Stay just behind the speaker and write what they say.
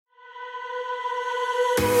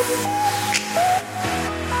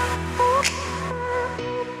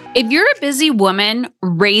If you're a busy woman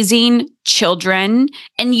raising children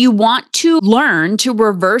and you want to learn to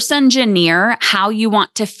reverse engineer how you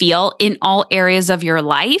want to feel in all areas of your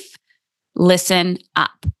life, listen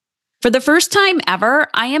up. For the first time ever,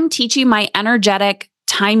 I am teaching my energetic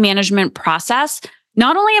time management process.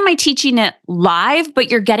 Not only am I teaching it live,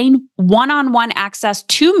 but you're getting one-on-one access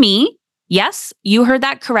to me. Yes, you heard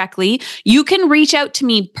that correctly. You can reach out to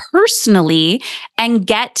me personally and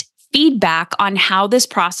get feedback on how this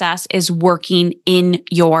process is working in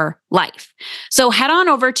your life. So head on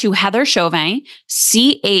over to Heather Chauvin,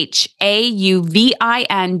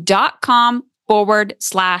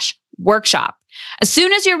 CHAUVIN.com/workshop. As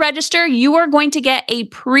soon as you register, you are going to get a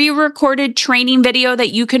pre-recorded training video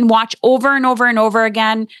that you can watch over and over and over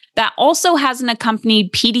again. That also has an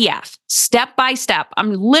accompanied PDF, step by step.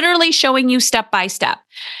 I'm literally showing you step by step.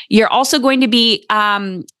 You're also going to be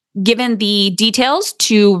given the details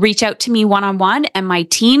to reach out to me one-on-one and my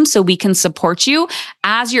team so we can support you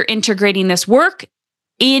as you're integrating this work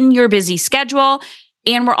in your busy schedule.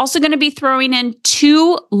 And we're also going to be throwing in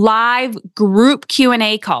 2 live group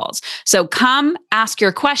Q&A calls. So come ask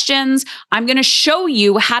your questions. I'm going to show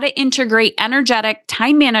you how to integrate energetic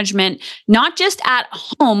time management, not just at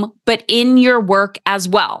home, but in your work as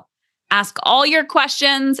well. Ask all your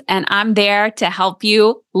questions, and I'm there to help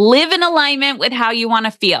you live in alignment with how you want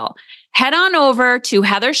to feel. Head on over to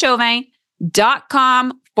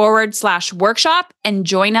heatherchauvin.com/workshop and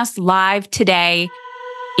join us live today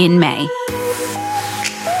in May.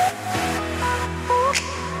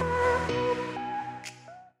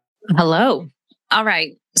 Hello. All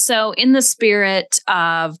right. So in the spirit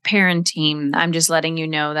of parenting, I'm just letting you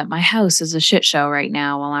know that my house is a shit show right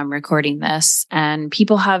now while I'm recording this, and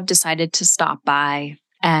people have decided to stop by,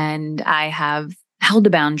 and I have held a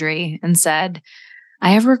boundary and said,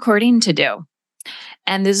 I have recording to do.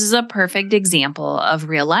 And this is a perfect example of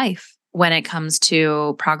real life when it comes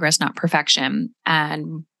to progress, not perfection,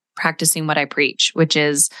 and practicing what I preach, which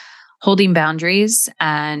is holding boundaries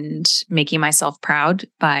and making myself proud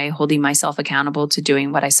by holding myself accountable to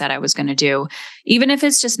doing what I said I was going to do, even if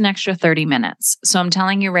it's just an extra 30 minutes. So I'm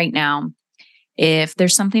telling you right now, if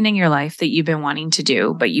there's something in your life that you've been wanting to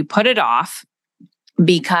do, but you put it off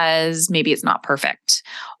because maybe it's not perfect,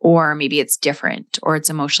 or maybe it's different, or it's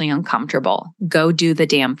emotionally uncomfortable, go do the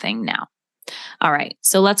damn thing now. All right.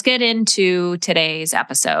 So let's get into today's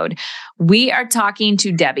episode. We are talking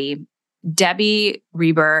to Debbie. Debbie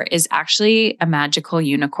Reber is actually a magical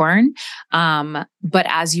unicorn. But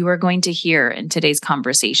as you are going to hear in today's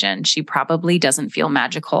conversation, she probably doesn't feel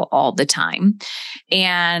magical all the time.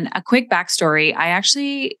 And a quick backstory,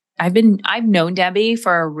 I've known Debbie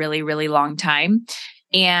for a really, really long time.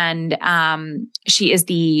 And she is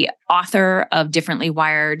the author of Differently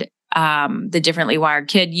Wired, the Differently Wired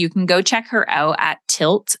Kid. You can go check her out at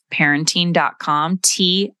tiltparenting.com,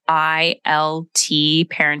 TILT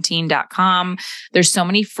parenting.com. There's so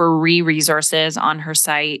many free resources on her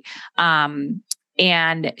site.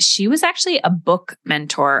 And she was actually a book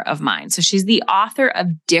mentor of mine. So she's the author of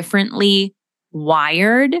Differently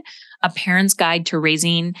Wired, A Parent's Guide to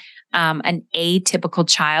Raising an Atypical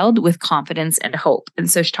Child with Confidence and Hope. And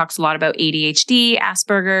so she talks a lot about ADHD,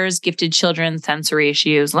 Asperger's, gifted children, sensory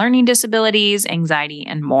issues, learning disabilities, anxiety,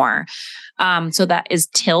 and more. So that is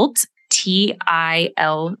TILT, TILT,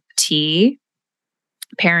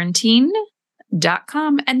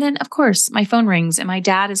 parenting.com. And then, of course, my phone rings and my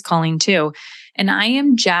dad is calling too. And I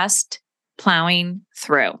am just plowing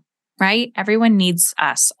through, right? Everyone needs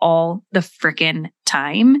us all the frickin'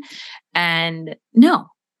 time. And no,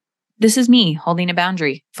 this is me holding a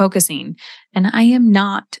boundary, focusing, and I am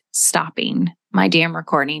not stopping my damn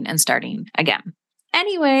recording and starting again.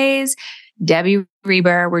 Anyways, Debbie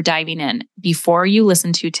Reber, we're diving in. Before you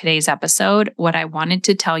listen to today's episode, what I wanted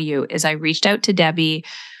to tell you is I reached out to Debbie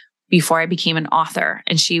before I became an author,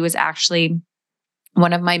 and she was actually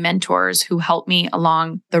one of my mentors who helped me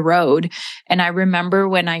along the road. And I remember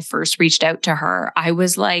when I first reached out to her, I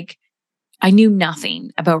was like, I knew nothing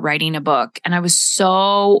about writing a book, and I was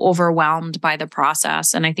so overwhelmed by the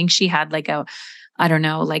process. And I think she had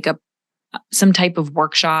some type of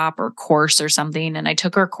workshop or course or something. And I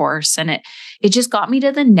took her course, and it just got me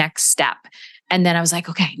to the next step. And then I was like,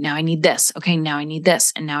 okay, now I need this. Okay, now I need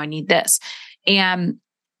this. And now I need this. And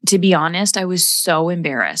to be honest, I was so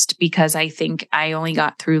embarrassed because I think I only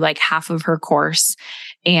got through like half of her course,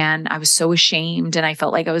 and I was so ashamed, and I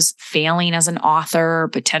felt like I was failing as an author or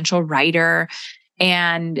potential writer.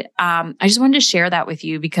 And I just wanted to share that with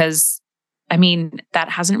you because, I mean, that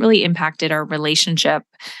hasn't really impacted our relationship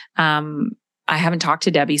I haven't talked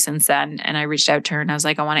to Debbie since then. And I reached out to her and I was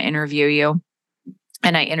like, I want to interview you.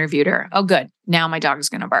 And I interviewed her. Oh, good. Now my dog's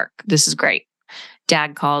going to bark. This is great.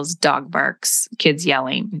 Dad calls, dog barks, kids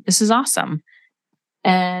yelling. This is awesome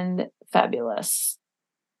and fabulous.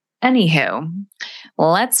 Anywho,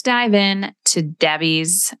 let's dive in to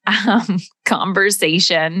Debbie's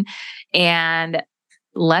conversation and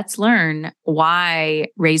let's learn why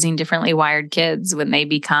raising differently wired kids when they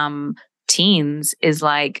become teens is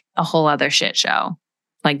like a whole other shit show,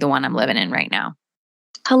 like the one I'm living in right now.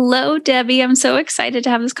 Hello, Debbie. I'm so excited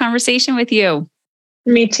to have this conversation with you.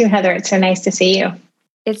 Me too, Heather. It's so nice to see you.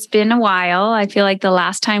 It's been a while. I feel like the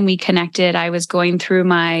last time we connected, I was going through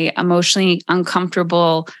my emotionally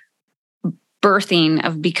uncomfortable birthing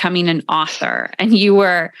of becoming an author. And you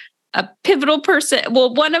were a pivotal person.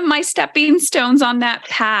 Well, one of my stepping stones on that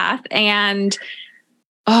path. And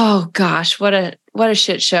oh gosh, what a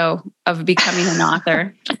shit show of becoming an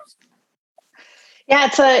author. Yeah,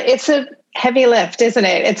 it's a heavy lift, isn't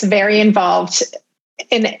it? It's very involved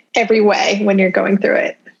in every way when you're going through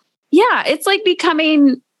it. Yeah, it's like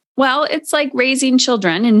it's like raising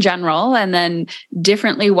children in general and then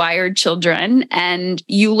differently wired children. And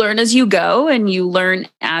you learn as you go and you learn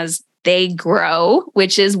as they grow,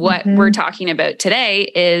 which is what we're talking about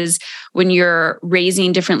today, is when you're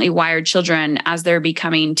raising differently wired children as they're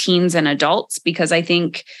becoming teens and adults, because I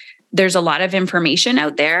think there's a lot of information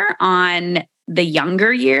out there on the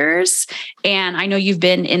younger years. And I know you've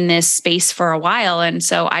been in this space for a while. And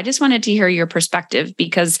so I just wanted to hear your perspective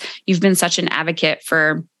because you've been such an advocate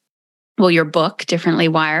for, well, your book, Differently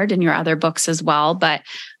Wired, and your other books as well. But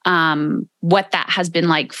what that has been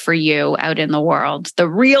like for you out in the world, the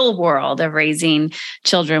real world of raising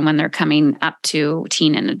children when they're coming up to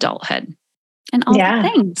teen and adulthood and all the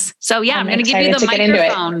things. So I'm going to give you the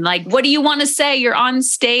microphone. Like, what do you want to say? You're on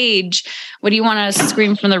stage. What do you want to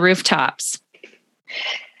scream from the rooftops?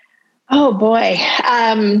 Oh boy.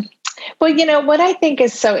 Well, what I think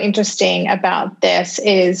is so interesting about this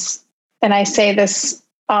is, and I say this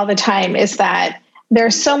all the time, is that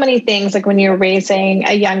there's so many things, like when you're raising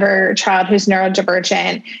a younger child who's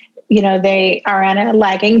neurodivergent, they are on a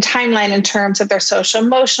lagging timeline in terms of their social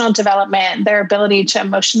emotional development, their ability to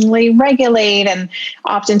emotionally regulate. And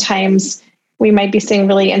oftentimes we might be seeing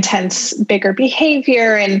really intense, bigger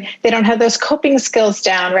behavior, and they don't have those coping skills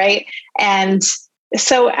down, right? And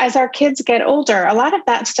so as our kids get older, a lot of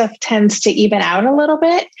that stuff tends to even out a little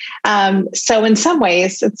bit. So in some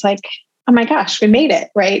ways, it's like, oh my gosh, we made it,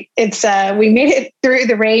 right? It's we made it through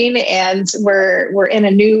the rain, and we're in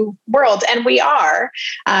a new world, and we are.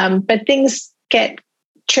 But things get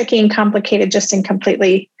tricky and complicated just in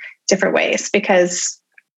completely different ways, because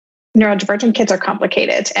neurodivergent kids are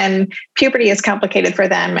complicated, and puberty is complicated for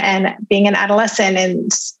them, and being an adolescent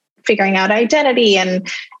and figuring out identity and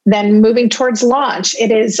then moving towards launch.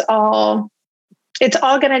 It's all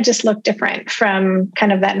going to just look different from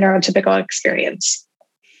kind of that neurotypical experience.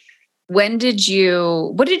 What did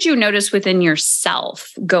you notice within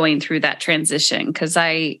yourself going through that transition? Because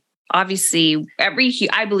I believe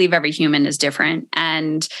every human is different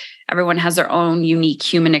and everyone has their own unique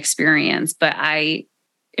human experience. But I,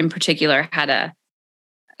 in particular, had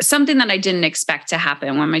something that I didn't expect to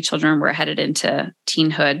happen when my children were headed into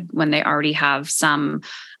teenhood, when they already have some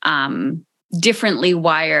differently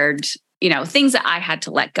wired, things that I had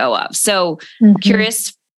to let go of. So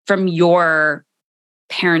curious from your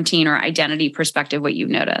parenting or identity perspective, what you've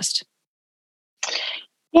noticed.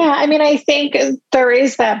 Yeah, I think there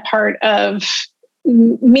is that part of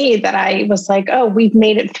me that I was like, oh, we've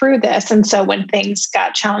made it through this. And so when things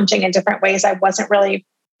got challenging in different ways, I wasn't really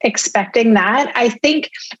expecting that. I think,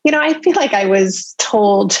 I feel like I was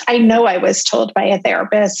told by a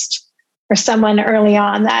therapist or someone early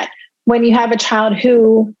on that when you have a child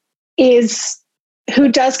who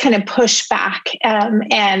does kind of push back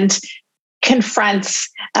and confronts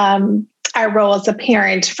our role as a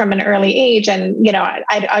parent from an early age. And,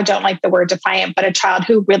 I don't like the word defiant, but a child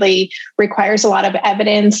who really requires a lot of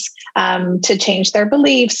evidence to change their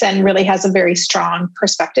beliefs and really has a very strong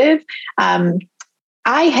perspective.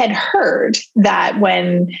 I had heard that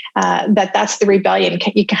when that's the rebellion,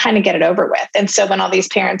 you can kind of get it over with. And so when all these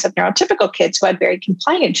parents of neurotypical kids who had very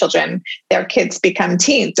compliant children, their kids become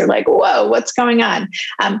teens, they're like, whoa, what's going on?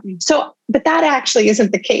 But that actually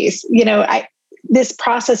isn't the case. This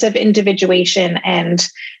process of individuation and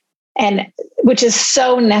which is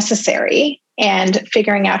so necessary, and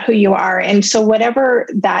figuring out who you are. And so whatever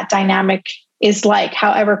that dynamic is like,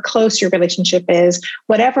 however close your relationship is,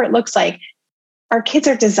 whatever it looks like, our kids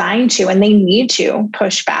are designed to, and they need to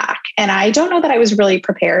push back. And I don't know that I was really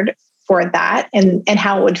prepared for that and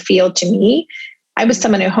how it would feel to me. I was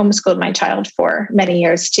someone who homeschooled my child for many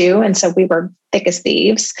years too. And so we were thick as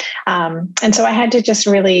thieves. And so I had to just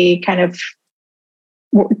really kind of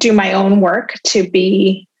do my own work to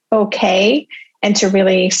be okay and to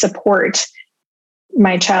really support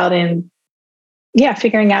my child in,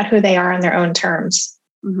 figuring out who they are on their own terms.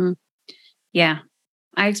 Mm-hmm. Yeah.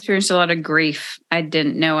 I experienced a lot of grief. I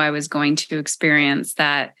didn't know I was going to experience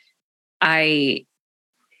that.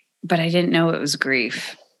 But I didn't know it was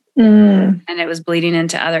grief. And it was bleeding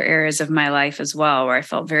into other areas of my life as well, where I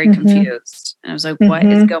felt very confused. And I was like, what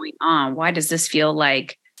is going on? Why does this feel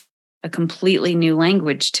like a completely new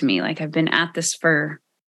language to me? Like I've been at this for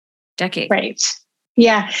decades. Right.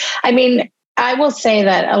 Yeah. I mean, I will say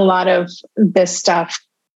that a lot of this stuff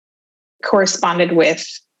corresponded with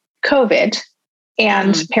COVID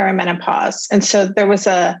and perimenopause. And so it was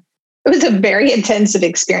a very intensive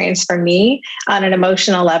experience for me on an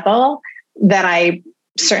emotional level that I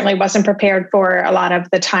certainly wasn't prepared for. A lot of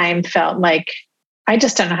the time felt like, I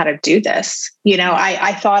just don't know how to do this.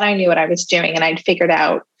 I thought I knew what I was doing and I'd figured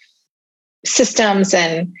out systems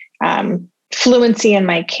and fluency in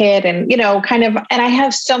my kid and, and I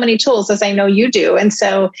have so many tools, as I know you do. And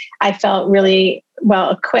so I felt really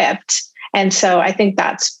well equipped. And so I think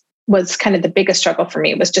was kind of the biggest struggle for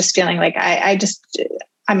me, was just feeling like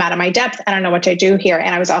I'm out of my depth. I don't know what to do here.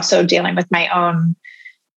 And I was also dealing with my own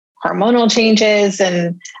hormonal changes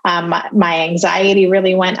and my anxiety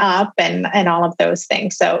really went up and all of those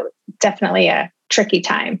things. So definitely a tricky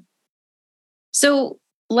time. So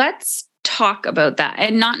let's talk about that,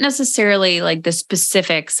 and not necessarily like the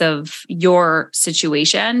specifics of your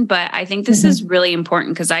situation, but I think this is really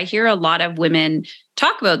important because I hear a lot of women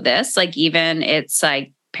talk about this, like even it's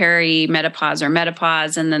like perimenopause or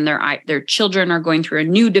menopause, and then their children are going through a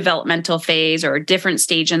new developmental phase or a different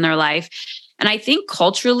stage in their life. And I think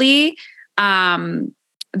culturally,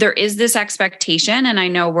 there is this expectation, and I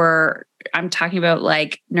know I'm talking about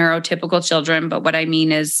like neurotypical children, but what I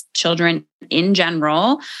mean is children in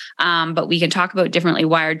general. But we can talk about differently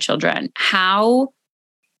wired children. How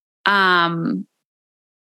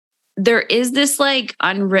there is this like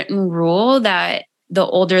unwritten rule that the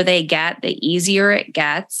older they get, the easier it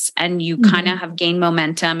gets, and you kind of have gained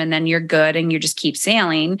momentum, and then you're good and you just keep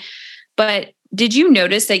sailing. But did you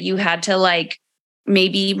notice that you had to like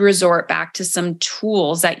maybe resort back to some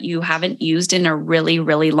tools that you haven't used in a really,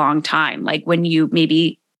 really long time? Like when you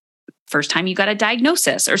maybe first time you got a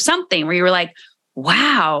diagnosis or something where you were like,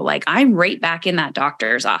 wow, like I'm right back in that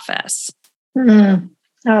doctor's office.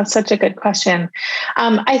 Oh, such a good question.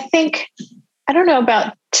 I think, I don't know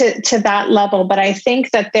about to that level, but I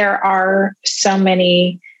think that there are so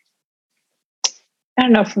many, I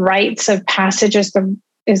don't know if rites of passage is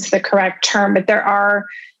the correct term, but there are,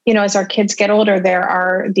 as our kids get older, there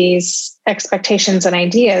are these expectations and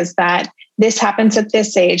ideas that this happens at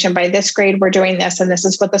this age, and by this grade, we're doing this, and this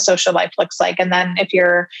is what the social life looks like. And then if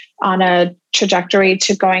you're on a trajectory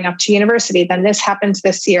to going up to university, then this happens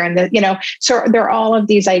this year. And so there are all of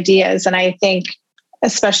these ideas. And I think,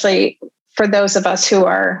 especially for those of us who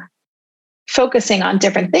are focusing on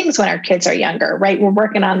different things when our kids are younger, right? We're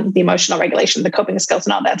working on the emotional regulation, the coping skills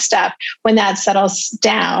and all that stuff. When that settles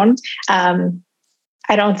down,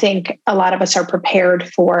 I don't think a lot of us are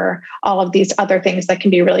prepared for all of these other things that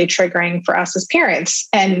can be really triggering for us as parents.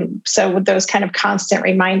 And so with those kind of constant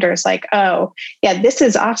reminders like, oh, yeah, this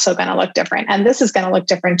is also going to look different. And this is going to look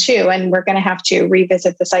different too. And we're going to have to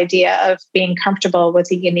revisit this idea of being comfortable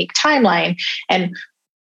with a unique timeline and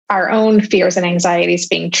our own fears and anxieties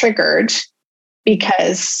being triggered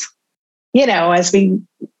because, as we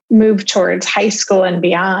move towards high school and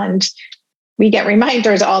beyond, we get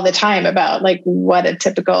reminders all the time about like what a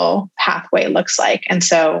typical pathway looks like. And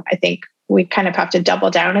so I think we kind of have to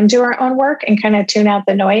double down and do our own work and kind of tune out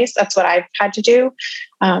the noise. That's what I've had to do.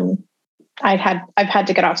 I've had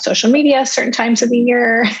to get off social media certain times of the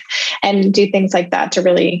year and do things like that to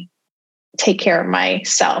really take care of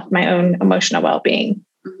myself, my own emotional well-being.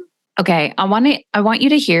 Okay. I want you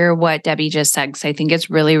to hear what Debbie just said, because I think it's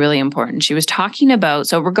really, really important. She was talking about,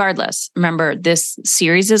 so regardless, remember this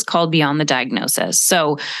series is called Beyond the Diagnosis.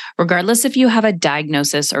 So regardless if you have a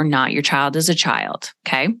diagnosis or not, your child is a child.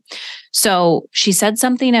 Okay. So she said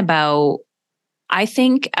something about, I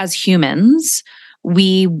think as humans,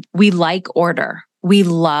 we like order. We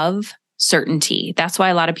love certainty. That's why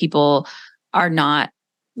a lot of people are not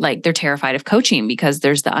like, they're terrified of coaching because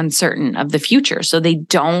there's the uncertain of the future. So they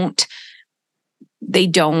don't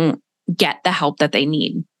get the help that they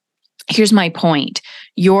need. Here's my point.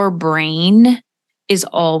 Your brain is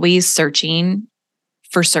always searching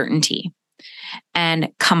for certainty and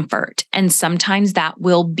comfort. And sometimes that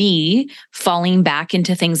will be falling back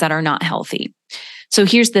into things that are not healthy. So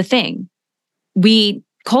here's the thing.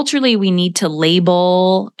 Culturally, we need to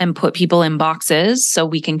label and put people in boxes so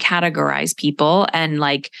we can categorize people and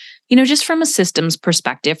just from a systems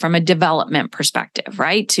perspective, from a development perspective,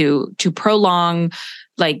 right? To prolong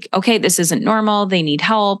okay, this isn't normal. They need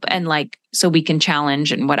help. And so we can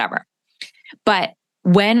challenge and whatever. But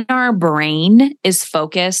when our brain is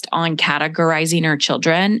focused on categorizing our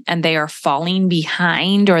children and they are falling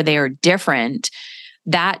behind or they are different,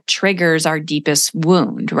 that triggers our deepest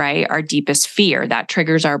wound, right? Our deepest fear. That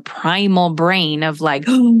triggers our primal brain of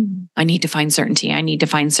oh, I need to find certainty. I need to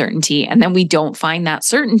find certainty. And then we don't find that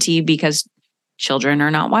certainty because children are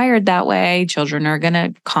not wired that way. Children are going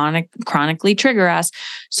to chronically trigger us.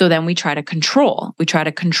 So then we try to control. We try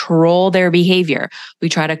to control their behavior. We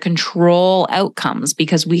try to control outcomes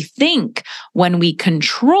because we think when we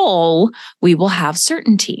control, we will have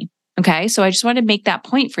certainty. Okay. So I just want to make that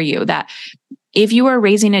point for you that if you are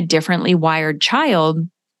raising a differently wired child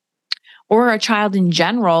or a child in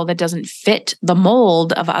general that doesn't fit the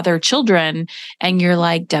mold of other children, and you're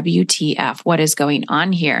like, WTF, what is going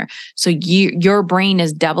on here? So your brain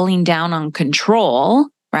is doubling down on control,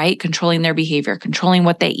 right? Controlling their behavior, controlling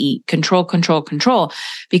what they eat, control,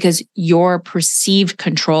 because your perceived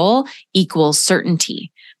control equals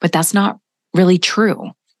certainty, but that's not really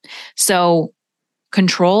true. So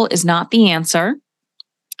control is not the answer.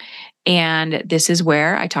 And this is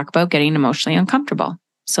where I talk about getting emotionally uncomfortable.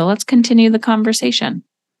 So let's continue the conversation.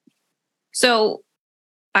 So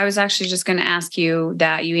I was actually just going to ask you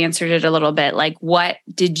that. You answered it a little bit. What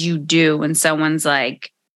did you do when someone's when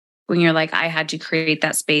you're I had to create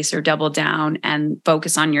that space or double down and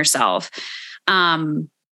focus on yourself?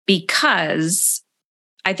 Because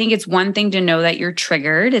I think it's one thing to know that you're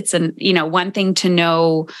triggered. It's one thing to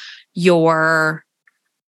know you're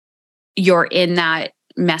in that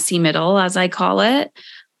messy middle, as I call it.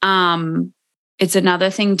 It's another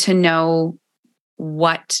thing to know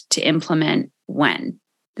what to implement when.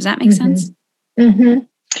 Does that make sense? Mm-hmm.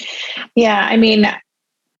 Yeah. I mean,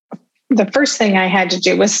 the first thing I had to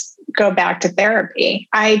do was go back to therapy.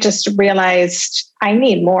 I just realized I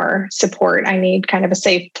need more support. I need kind of a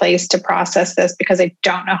safe place to process this because I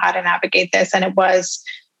don't know how to navigate this. And it was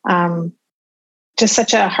just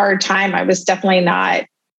such a hard time. I was definitely not.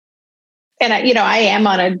 And I am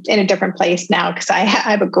in a different place now because I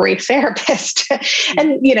have a great therapist,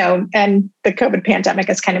 and the COVID pandemic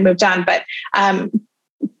has kind of moved on. But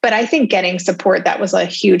I think getting support, that was a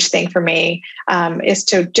huge thing for me, is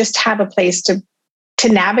to just have a place to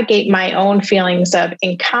navigate my own feelings of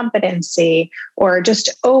incompetency or just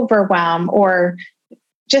overwhelm, or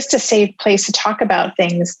just a safe place to talk about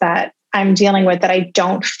things that I'm dealing with that I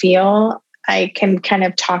don't feel I can kind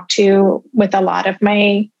of talk to with a lot of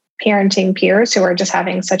my parenting peers who are just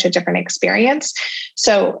having such a different experience.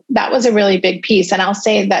 So that was a really big piece. And I'll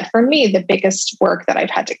say that for me, the biggest work that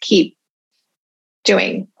I've had to keep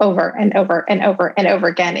doing over and over and over and over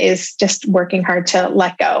again is just working hard to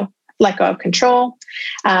let go of control,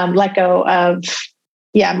 let go of,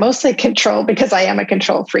 mostly control, because I am a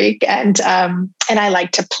control freak. And I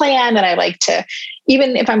like to plan, and I like to,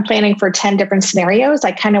 even if I'm planning for 10 different scenarios,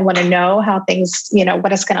 I kind of want to know how things,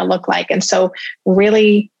 what it's going to look like. And so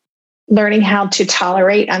really learning how to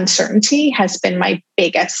tolerate uncertainty has been my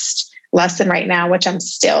biggest lesson right now, which I'm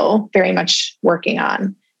still very much working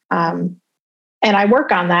on. And I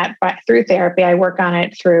work on that through therapy. I work on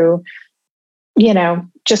it through,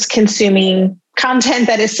 just consuming content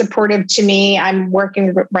that is supportive to me. I'm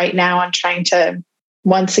working right now on trying to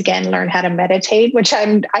once again learn how to meditate, which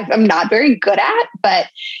I'm not very good at, but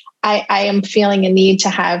I am feeling a need to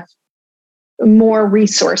have more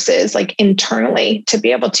resources internally to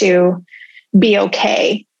be able to be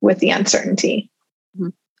okay with the uncertainty.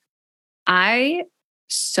 I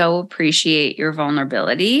so appreciate your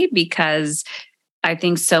vulnerability, because I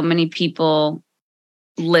think so many people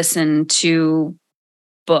listen to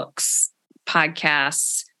books,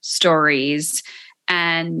 podcasts, stories,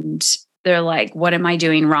 and they're like, what am I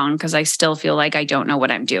doing wrong? Because I still feel like I don't know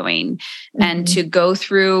what I'm doing. Mm-hmm. And to go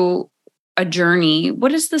through a journey,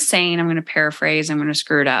 what is the saying? I'm going to paraphrase, I'm going to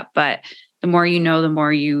screw it up, but the more you know, the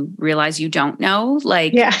more you realize you don't know.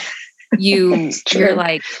 You're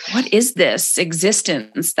like, what is this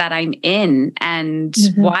existence that I'm in? And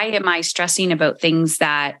why am I stressing about things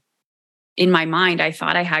that in my mind I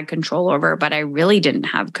thought I had control over, but I really didn't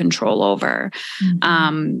have control over?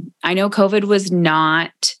 I know COVID was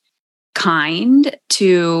not kind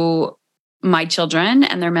to my children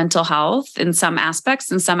and their mental health in some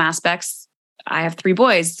aspects. In some aspects, I have 3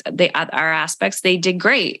 boys. They did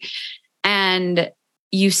great. And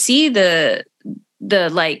you see the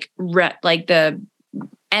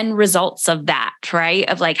end results of that, right?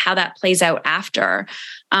 Of like how that plays out after.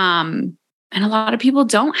 And a lot of people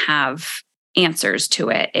don't have answers to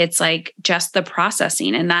it. It's like just the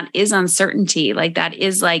processing, and that is uncertainty. Like that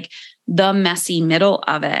is like the messy middle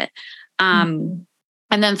of it.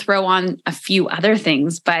 And then throw on a few other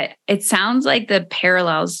things, but it sounds like the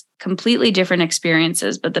parallels, completely different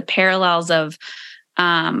experiences, but the parallels of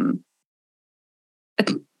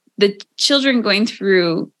the children going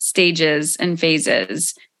through stages and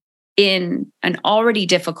phases in an already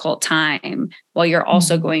difficult time while you're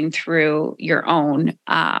also going through your own.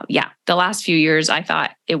 The last few years, I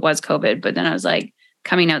thought it was COVID, but then I was like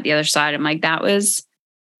coming out the other side. I'm like, that was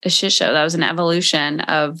a shit show. That was an evolution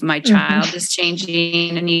of my child is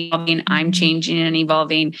changing and evolving. I'm changing and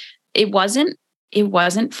evolving. It wasn't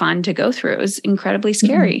fun to go through. It was incredibly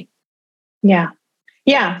scary. Yeah.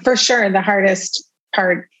 Yeah, for sure. The hardest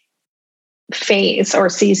phase or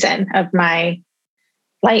season of my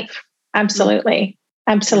life. Absolutely.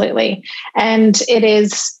 Absolutely. And it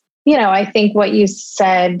is, I think what you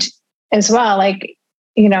said as well, like,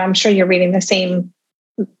 I'm sure you're reading the same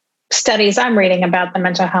studies I'm reading about the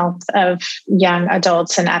mental health of young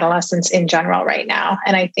adults and adolescents in general right now.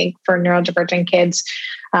 And I think for neurodivergent kids,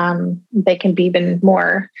 they can be even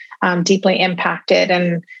more deeply impacted.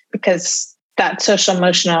 And because that social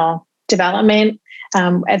emotional development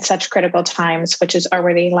at such critical times, which is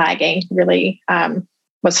already lagging, really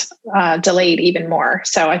was delayed even more.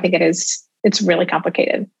 So I think it's really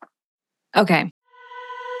complicated. Okay.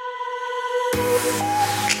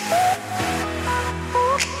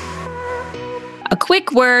 A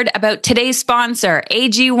quick word about today's sponsor,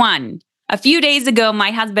 AG1. A few days ago,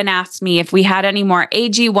 my husband asked me if we had any more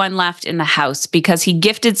AG1 left in the house because he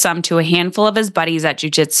gifted some to a handful of his buddies at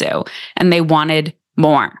jiu-jitsu and they wanted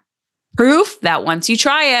more. Proof that once you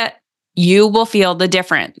try it, you will feel the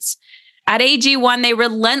difference. At AG1, they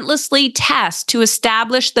relentlessly test to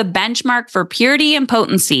establish the benchmark for purity and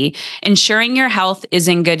potency, ensuring your health is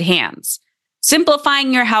in good hands.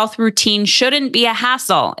 Simplifying your health routine shouldn't be a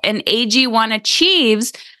hassle, and AG1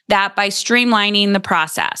 achieves that by streamlining the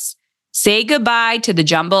process. Say goodbye to the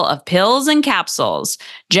jumble of pills and capsules.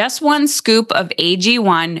 Just one scoop of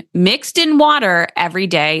AG1 mixed in water every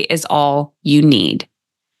day is all you need.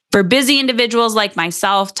 For busy individuals like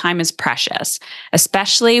myself, time is precious,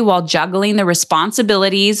 especially while juggling the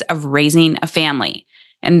responsibilities of raising a family.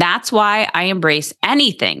 And that's why I embrace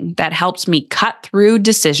anything that helps me cut through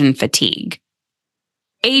decision fatigue.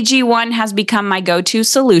 AG1 has become my go-to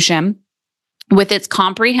solution with its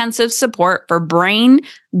comprehensive support for brain,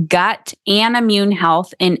 gut, and immune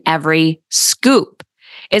health in every scoop.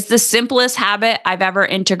 It's the simplest habit I've ever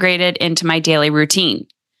integrated into my daily routine.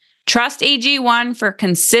 Trust AG1 for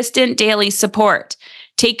consistent daily support.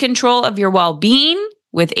 Take control of your well-being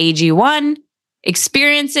with AG1.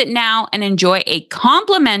 Experience it now and enjoy a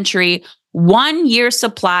complimentary 1-year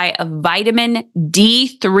supply of vitamin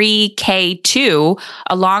D3K2,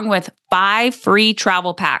 along with 5 free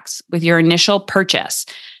travel packs with your initial purchase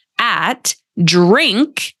at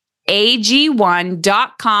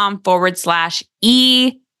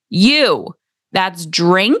drinkag1.com/EU. That's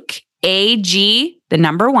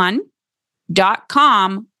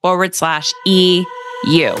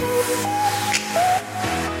drinkag1.com/EU.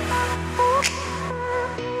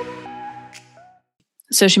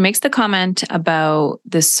 So she makes the comment about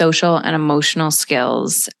the social and emotional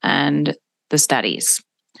skills and the studies.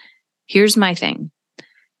 Here's my thing.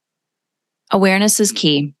 Awareness is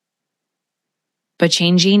key, but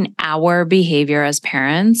changing our behavior as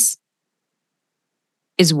parents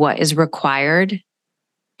is what is required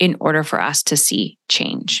in order for us to see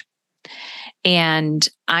change. And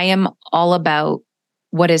I am all about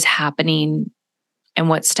what is happening and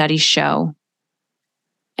what studies show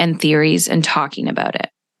and theories and talking about it.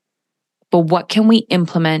 But what can we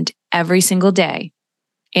implement every single day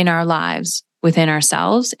in our lives within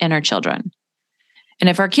ourselves and our children? And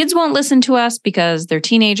if our kids won't listen to us because they're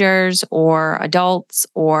teenagers or adults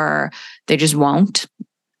or they just won't,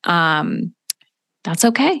 that's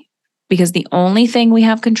okay. Because the only thing we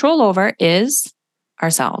have control over is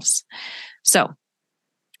ourselves. So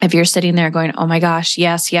if you're sitting there going, oh my gosh,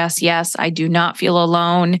 yes, yes, yes, I do not feel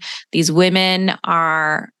alone. These women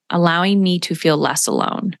are allowing me to feel less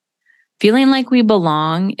alone. Feeling like we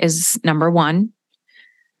belong is number one.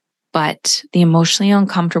 But the emotionally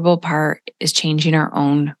uncomfortable part is changing our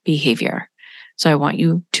own behavior. So I want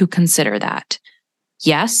you to consider that.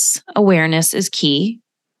 Yes, awareness is key,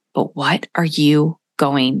 but what are you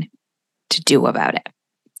going to do about it?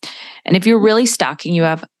 And if you're really stuck and you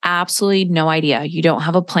have absolutely no idea, you don't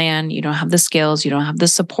have a plan, you don't have the skills, you don't have the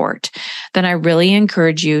support, then I really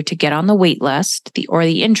encourage you to get on the wait list or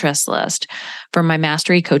the interest list for my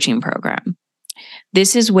mastery coaching program.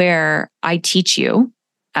 This is where I teach you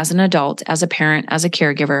as an adult, as a parent, as a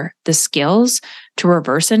caregiver, the skills to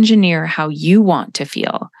reverse engineer how you want to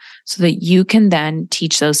feel so that you can then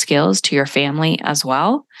teach those skills to your family as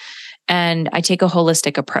well. And I take a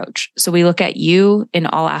holistic approach. So we look at you in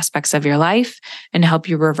all aspects of your life and help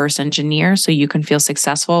you reverse engineer so you can feel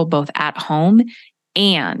successful both at home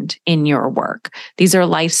and in your work. These are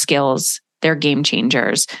life skills. They're game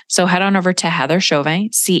changers. So head on over to Heather Chauvin,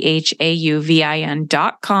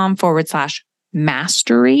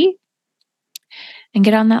 CHAUVIN.com/mastery and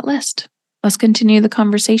get on that list. Let's continue the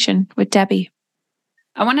conversation with Debbie.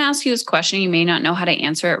 I want to ask you this question. You may not know how to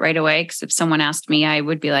answer it right away, because if someone asked me, I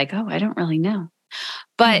would be like, oh, I don't really know.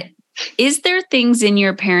 But is there things in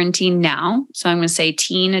your parenting now, so I'm going to say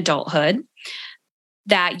teen adulthood,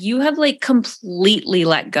 that you have like completely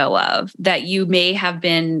let go of, that you may have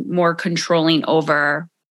been more controlling over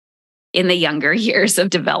in the younger years of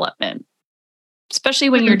development, especially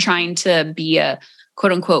when you're trying to be a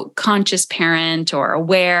quote unquote conscious parent or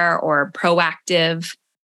aware or proactive?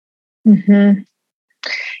 Mm-hmm.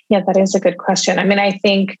 Yeah, that is a good question. I mean, I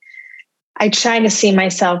think I try to see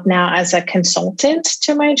myself now as a consultant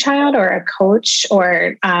to my child or a coach,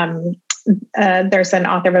 or there's an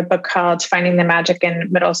author of a book called Finding the Magic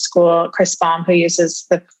in Middle School, Chris Baum, who uses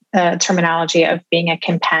the terminology of being a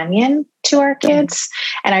companion to our kids.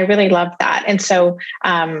 And I really love that. And so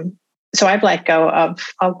I've let go of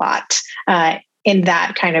a lot in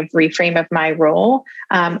that kind of reframe of my role.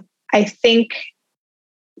 I think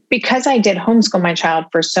because I did homeschool my child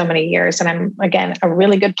for so many years, and I'm, again, a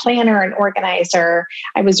really good planner and organizer,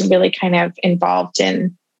 I was really kind of involved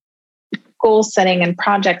in goal setting and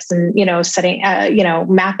projects and, setting,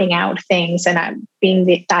 mapping out things and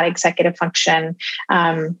being that executive function.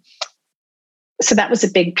 So that was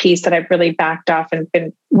a big piece that I've really backed off and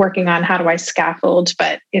been working on. How do I scaffold?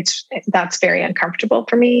 But that's very uncomfortable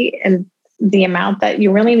for me. And the amount that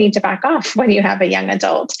you really need to back off when you have a young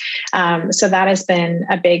adult. So that has been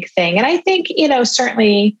a big thing. And I think,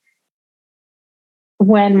 certainly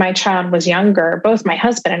when my child was younger, both my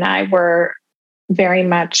husband and I were very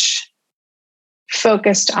much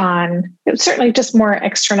focused on certainly just more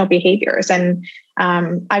external behaviors. And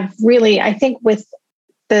I think with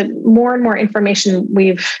the more and more information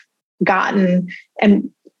we've gotten and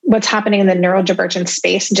what's happening in the neurodivergent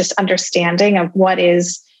space and just understanding of what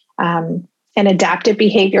is an adaptive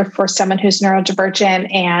behavior for someone who's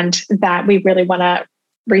neurodivergent, and that we really want to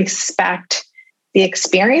respect the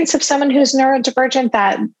experience of someone who's neurodivergent,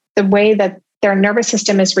 that the way that their nervous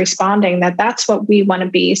system is responding, that's what we want to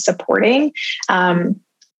be supporting. And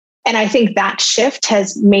I think that shift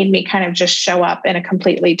has made me kind of just show up in a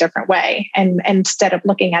completely different way. And instead of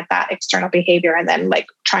looking at that external behavior and then like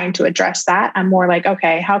trying to address that, I'm more like,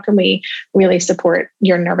 okay, how can we really support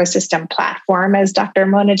your nervous system platform, as Dr.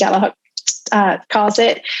 Mona Jellicoe calls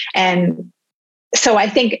it? And so I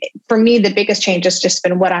think for me, the biggest change has just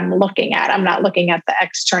been what I'm looking at. I'm not looking at the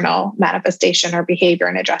external manifestation or behavior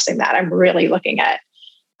and addressing that. I'm really looking at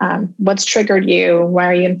what's triggered you. Why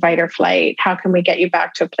are you in fight or flight? How can we get you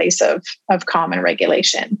back to a place of calm and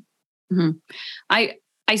regulation? Mm-hmm. I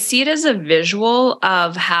see it as a visual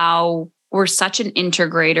of how we're such an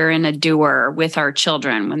integrator and a doer with our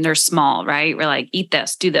children when they're small, right? We're like, eat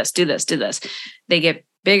this, do this, do this, do this. They get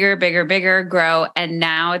bigger, bigger, bigger, grow. And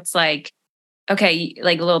now it's like, okay,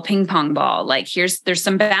 like a little ping pong ball. Like there's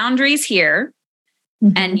some boundaries here.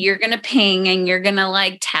 Mm-hmm. And you're going to ping and you're going to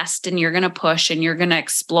like test and you're going to push and you're going to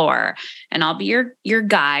explore. And I'll be your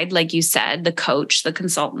guide, like you said, the coach, the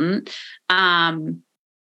consultant.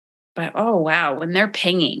 But oh, wow, when they're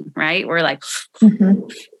pinging, right? We're like,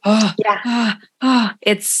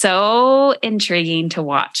 it's so intriguing to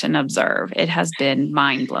watch and observe. It has been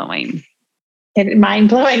mind-blowing.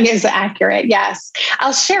 Mind-blowing is accurate. Yes.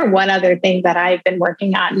 I'll share one other thing that I've been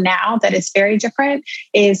working on now that is very different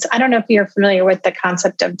is, I don't know if you're familiar with the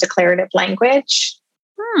concept of declarative language.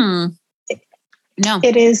 No.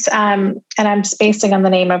 It is, and I'm spacing on the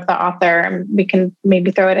name of the author, and we can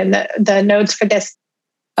maybe throw it in the notes for this.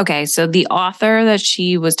 Okay. So the author that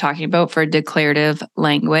she was talking about for declarative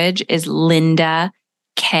language is Linda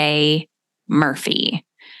K. Murphy.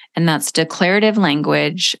 And that's Declarative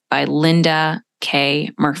Language by Linda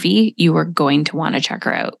K. Murphy. You are going to want to check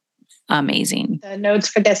her out. Amazing. The notes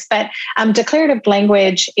for this, but declarative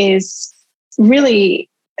language is really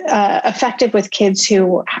effective with kids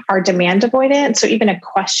who are demand avoidant. So even a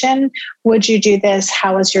question, would you do this?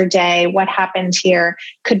 How was your day? What happened here?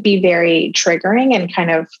 Could be very triggering and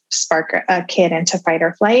kind of spark a kid into fight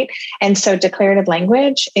or flight. And so declarative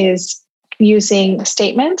language is using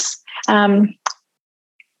statements. I'm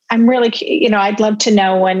really, I'd love to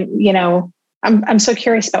know when, I'm so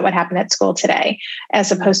curious about what happened at school today,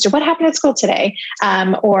 as opposed to what happened at school today.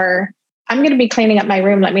 Or I'm going to be cleaning up my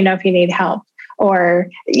room. Let me know if you need help. Or,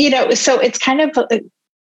 so it's kind of,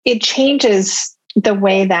 it changes the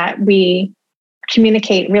way that we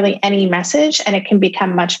communicate really any message, and it can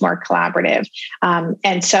become much more collaborative.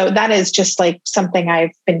 And so that is just like something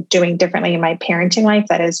I've been doing differently in my parenting life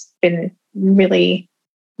that has been really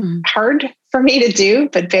hard for me to do,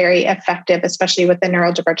 but very effective, especially with the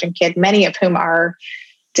neurodivergent kid, many of whom are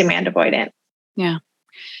demand avoidant. Yeah.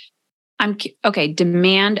 Okay.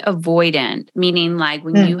 Demand avoidant, meaning like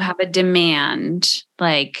when you have a demand,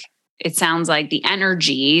 like it sounds like the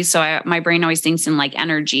energy. So my brain always thinks in like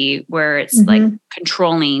energy where it's like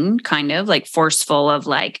controlling, kind of like forceful of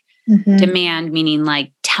like demand, meaning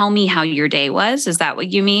like, tell me how your day was. Is that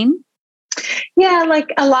what you mean? Yeah. Like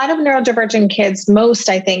a lot of neurodivergent kids, most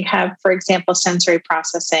I think have, for example, sensory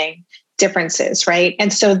processing differences, right?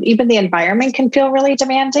 And so even the environment can feel really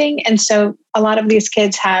demanding. And so a lot of these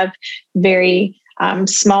kids have very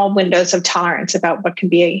small windows of tolerance about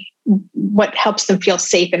what helps them feel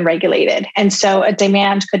safe and regulated. And so a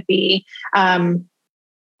demand could be,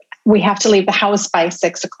 we have to leave the house by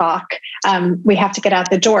 6 o'clock. We have to get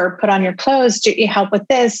out the door, put on your clothes. Do you help with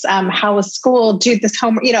this? How was school? Do this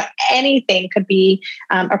homework. Anything could be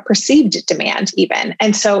a perceived demand even.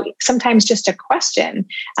 And so sometimes just a question.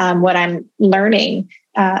 What I'm learning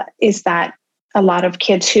is that a lot of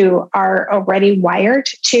kids who are already wired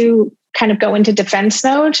to kind of go into defense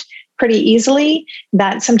mode pretty easily,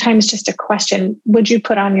 that sometimes just a question, would you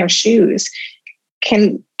put on your shoes,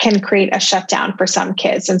 can create a shutdown for some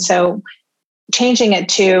kids. And so changing it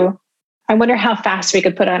to, I wonder how fast we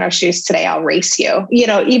could put on our shoes today. I'll race you.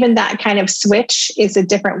 Even that kind of switch is a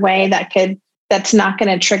different way that's not going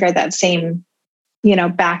to trigger that same,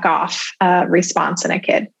 back off response in a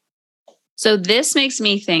kid. So this makes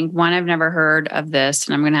me think, one, I've never heard of this,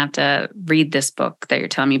 and I'm going to have to read this book that you're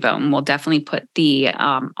telling me about. And we'll definitely put the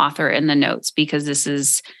author in the notes, because this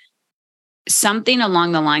is something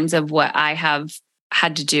along the lines of what I have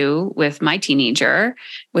had to do with my teenager,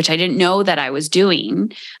 which I didn't know that I was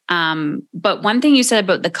doing. But one thing you said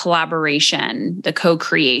about the collaboration, the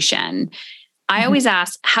co-creation, I always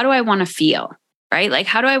ask, how do I want to feel? Right? Like,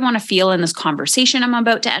 how do I want to feel in this conversation I'm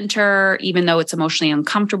about to enter? Even though it's emotionally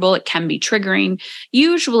uncomfortable, it can be triggering.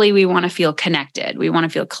 Usually we want to feel connected. We want to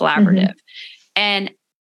feel collaborative. And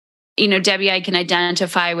Debbie, I can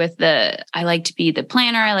identify with I like to be the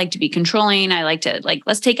planner. I like to be controlling. I like to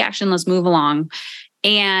let's take action. Let's move along.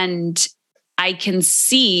 And I can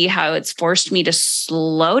see how it's forced me to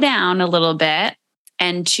slow down a little bit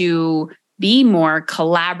and to be more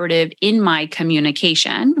collaborative in my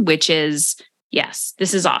communication, which is, yes,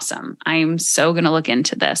 this is awesome. I'm so going to look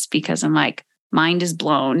into this, because I'm like, mind is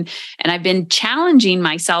blown. And I've been challenging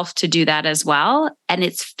myself to do that as well. And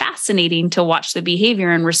it's fascinating to watch the behavior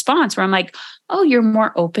and response where I'm like, oh, you're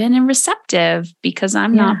more open and receptive because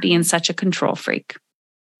I'm not being such a control freak.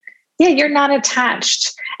 Yeah, you're not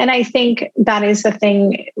attached. And I think that is the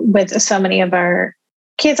thing with so many of our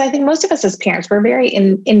kids. I think most of us as parents, we're very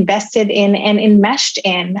invested in and enmeshed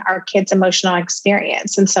in our kids' emotional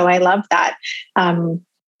experience. And so I love that.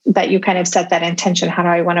 That you kind of set that intention. How do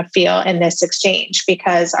I want to feel in this exchange?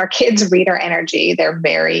 Because our kids read our energy. They're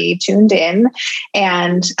very tuned in.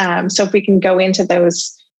 And so if we can go into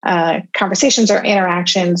those conversations or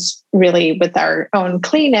interactions really with our own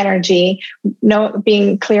clean energy,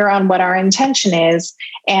 being clear on what our intention is,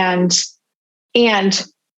 and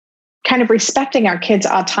kind of respecting our kids'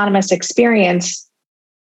 autonomous experience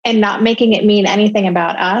and not making it mean anything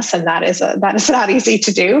about us. And that is not easy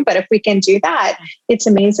to do. But if we can do that, it's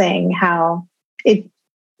amazing how it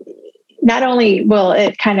not only will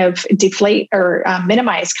it kind of deflate or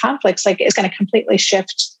minimize conflicts, like it's going to completely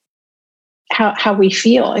shift how we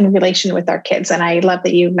feel in relation with our kids. And I love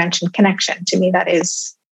that you mentioned connection. To me, that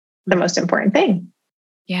is the most important thing.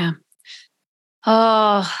 Yeah.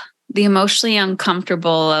 Oh, the emotionally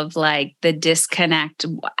uncomfortable of like the disconnect,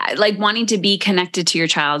 like wanting to be connected to your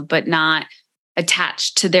child, but not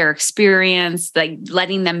attached to their experience, like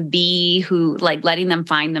letting them be letting them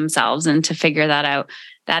find themselves and to figure that out.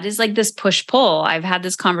 That is like this push pull. I've had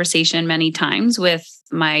this conversation many times with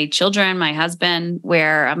my children, my husband,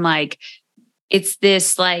 where I'm like, it's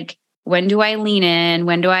this like, when do I lean in?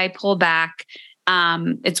 When do I pull back?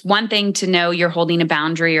 It's one thing to know you're holding a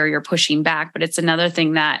boundary or you're pushing back, but it's another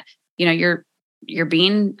thing that, you're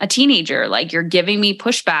being a teenager, like you're giving me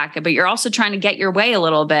pushback, but you're also trying to get your way a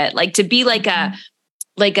little bit, like to be like a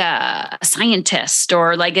scientist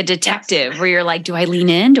or like a detective where you're like, do I lean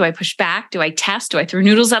in? Do I push back? Do I test? Do I throw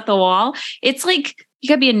noodles at the wall? It's like, you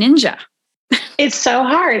gotta be a ninja. It's so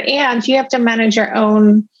hard. And you have to manage your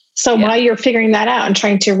own. So while you're figuring that out and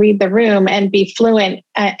trying to read the room and be fluent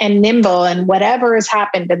and nimble and whatever has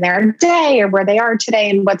happened in their day or where they are today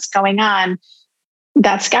and what's going on,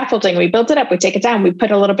 that scaffolding, we build it up, we take it down, we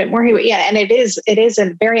put a little bit more here. Yeah. And it is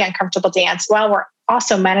a very uncomfortable dance while we're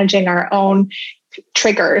also managing our own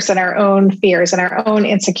triggers and our own fears and our own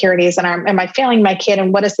insecurities and am I failing my kid?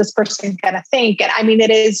 And what is this person going to think? And I mean,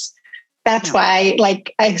 that's why,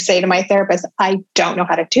 like I say to my therapist, I don't know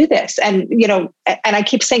how to do this. And, and I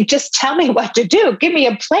keep saying, just tell me what to do. Give me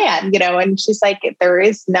a plan, and she's like, there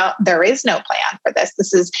is no plan for this.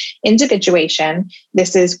 This is individuation.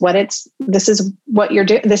 This is what you're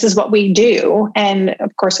doing. This is what we do. And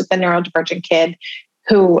of course, with the neurodivergent kid,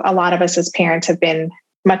 who a lot of us as parents have been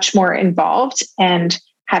much more involved and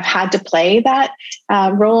have had to play that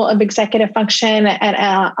role of executive function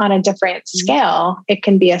and on a different scale, it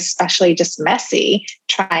can be especially just messy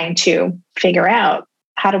trying to figure out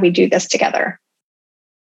how do we do this together.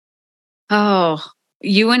 Oh,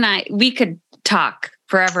 you and I, we could talk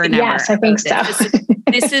forever and ever. Yes, I think so.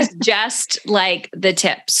 This is just like the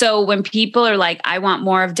tip. So when people are like, I want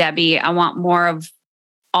more of Debbie, I want more of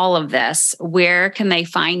all of this, where can they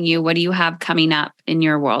find you? What do you have coming up in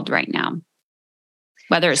your world right now?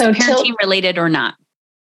 Whether it's parenting related or not.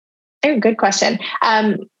 Oh, good question.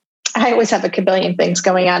 I always have a kabillion things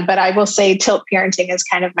going on, but I will say Tilt Parenting is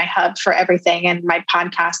kind of my hub for everything. And my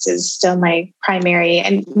podcast is still my primary,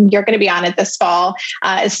 and you're going to be on it this fall.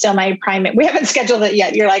 It's still my primary. We haven't scheduled it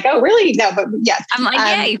yet. You're like, oh, really? No, but yes. I'm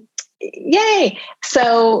like, yay.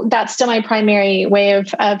 So that's still my primary way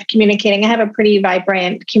of communicating. I have a pretty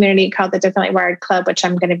vibrant community called the Differently Wired Club, which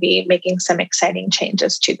I'm going to be making some exciting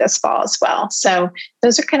changes to this fall as well. So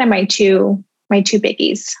those are kind of my two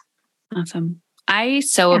biggies. Awesome. I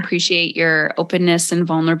so appreciate your openness and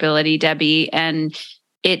vulnerability, Debbie. And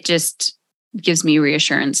it just gives me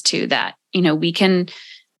reassurance too that, we can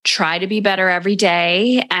try to be better every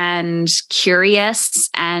day and curious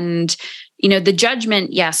and the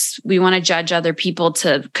judgment, yes, we want to judge other people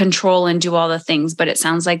to control and do all the things, but it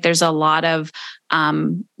sounds like there's a lot of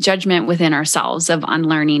judgment within ourselves of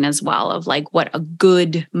unlearning as well, of like what a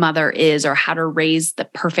good mother is or how to raise the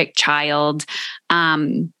perfect child.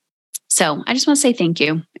 So I just want to say thank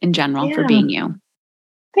you in general for being you.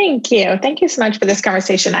 Thank you. Thank you so much for this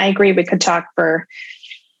conversation. I agree we could talk for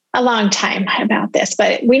a long time about this,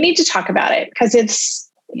 but we need to talk about it because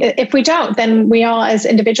if we don't, then we all as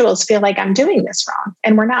individuals feel like I'm doing this wrong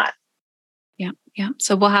and we're not. Yeah.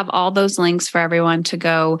 So we'll have all those links for everyone to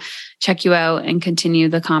go check you out and continue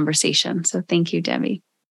the conversation. So thank you, Debbie.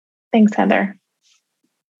 Thanks, Heather.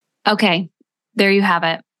 Okay. There you have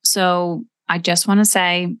it. So I just want to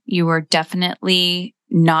say you are definitely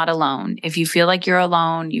not alone. If you feel like you're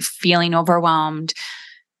alone, you're feeling overwhelmed,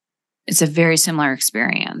 it's a very similar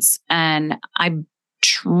experience. And I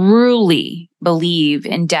truly believe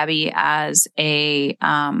in Debbie as a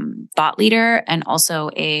thought leader and also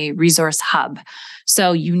a resource hub.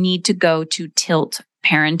 So you need to go to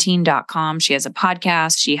tiltparenting.com. She has a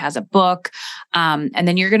podcast. She has a book. And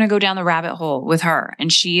then you're going to go down the rabbit hole with her.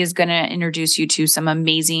 And she is going to introduce you to some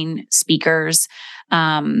amazing speakers.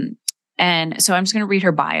 And so I'm just going to read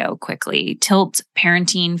her bio quickly. Tilt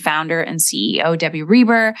Parenting founder and CEO Debbie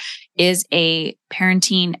Reber is a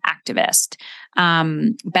parenting activist,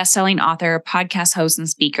 best-selling author, podcast host, and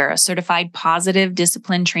speaker, a certified positive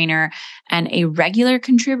discipline trainer, and a regular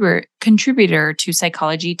contributor to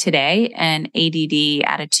Psychology Today and ADD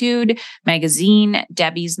Attitude magazine.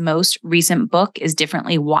 Debbie's most recent book is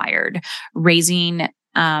Differently Wired: Raising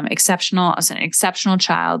an exceptional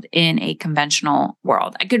child in a conventional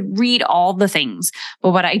world. I could read all the things,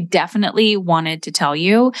 but what I definitely wanted to tell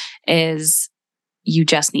you is you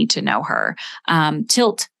just need to know her.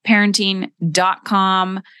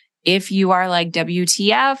 Tiltparenting.com. If you are like,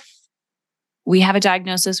 WTF, we have a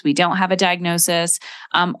diagnosis, we don't have a diagnosis.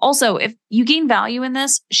 Also, if you gain value in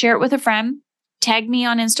this, share it with a friend. Tag me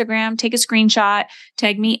on Instagram, take a screenshot,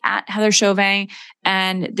 tag me at Heather Chauvet.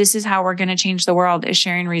 And this is how we're going to change the world, is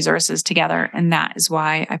sharing resources together. And that is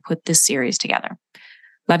why I put this series together.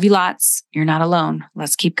 Love you lots. You're not alone.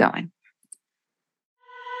 Let's keep going.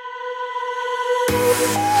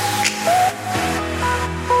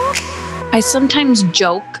 I sometimes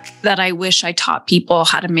joke that I wish I taught people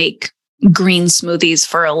how to make green smoothies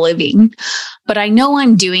for a living, but I know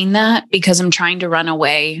I'm doing that because I'm trying to run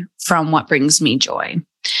away from what brings me joy.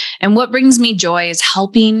 And what brings me joy is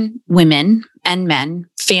helping women and men,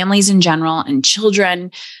 families in general, and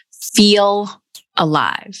children feel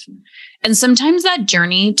alive. And sometimes that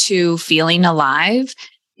journey to feeling alive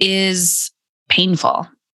is painful.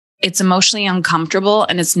 It's emotionally uncomfortable,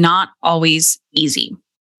 and it's not always easy.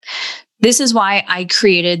 This is why I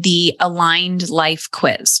created the Aligned Life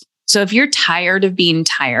Quiz. So if you're tired of being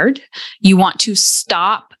tired, you want to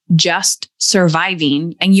stop just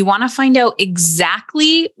surviving, and you want to find out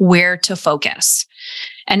exactly where to focus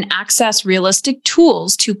and access realistic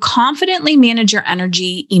tools to confidently manage your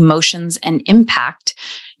energy, emotions, and impact,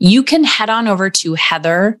 you can head on over to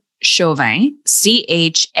Heather Chauvin,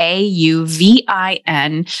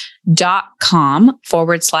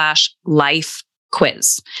 CHAUVIN.com/life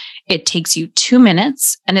quiz. It takes you 2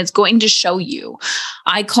 minutes and it's going to show you,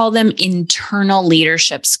 I call them internal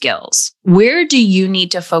leadership skills. Where do you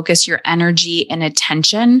need to focus your energy and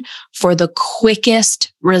attention for the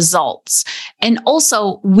quickest results? And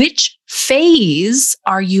also, which phase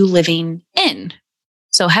are you living in?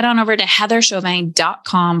 So head on over to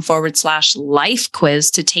heatherchauvin.com/life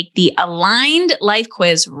quiz to take the Aligned Life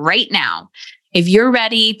Quiz right now. If you're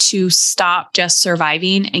ready to stop just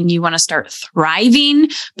surviving and you want to start thriving,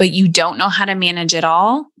 but you don't know how to manage it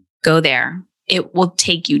all, go there. It will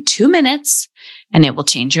take you 2 minutes and it will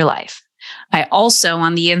change your life. I also,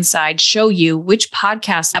 on the inside, show you which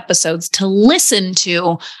podcast episodes to listen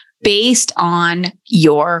to based on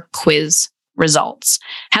your quiz results.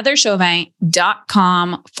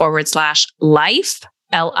 heatherchauvin.com/life,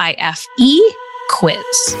 LIFE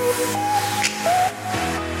quiz.